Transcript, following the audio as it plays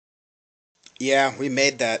Yeah, we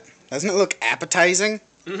made that. Doesn't it look appetizing?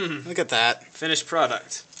 Mm. Look at that. Finished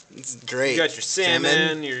product. It's great. You got your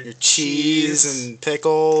salmon, your cheese and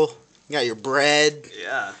pickle. You got your bread.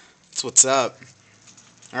 Yeah. That's what's up.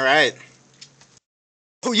 Alright.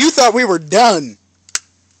 Oh, you thought we were done.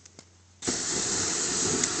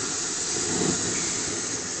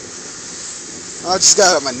 I just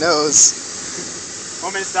got it up my nose.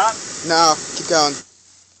 Want me to stop? No, keep going.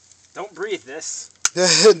 Don't breathe this.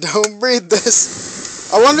 Don't breathe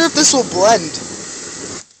this. I wonder if this will blend.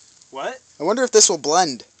 What? I wonder if this will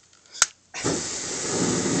blend.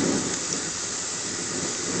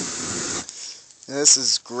 This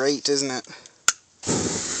is great, isn't it?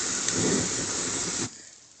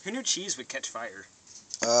 Who knew cheese would catch fire?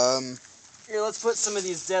 Here, let's put some of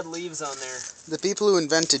these dead leaves on there. The people who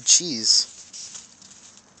invented cheese.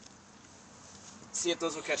 See if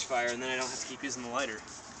those will catch fire, and then I don't have to keep using the lighter.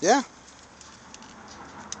 Yeah.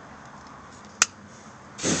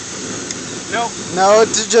 Nope. No, it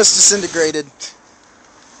just disintegrated.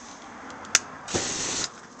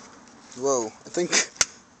 Whoa, I think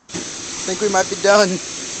we might be done.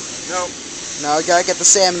 Nope. Now I gotta get the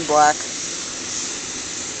salmon black.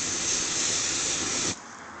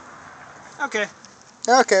 Okay.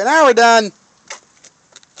 Okay, now we're done.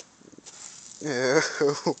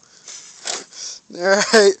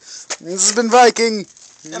 Alright, this has been Viking.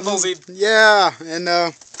 And Volbeat. Yeah,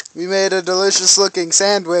 and we made a delicious looking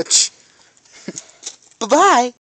sandwich. Bye-bye.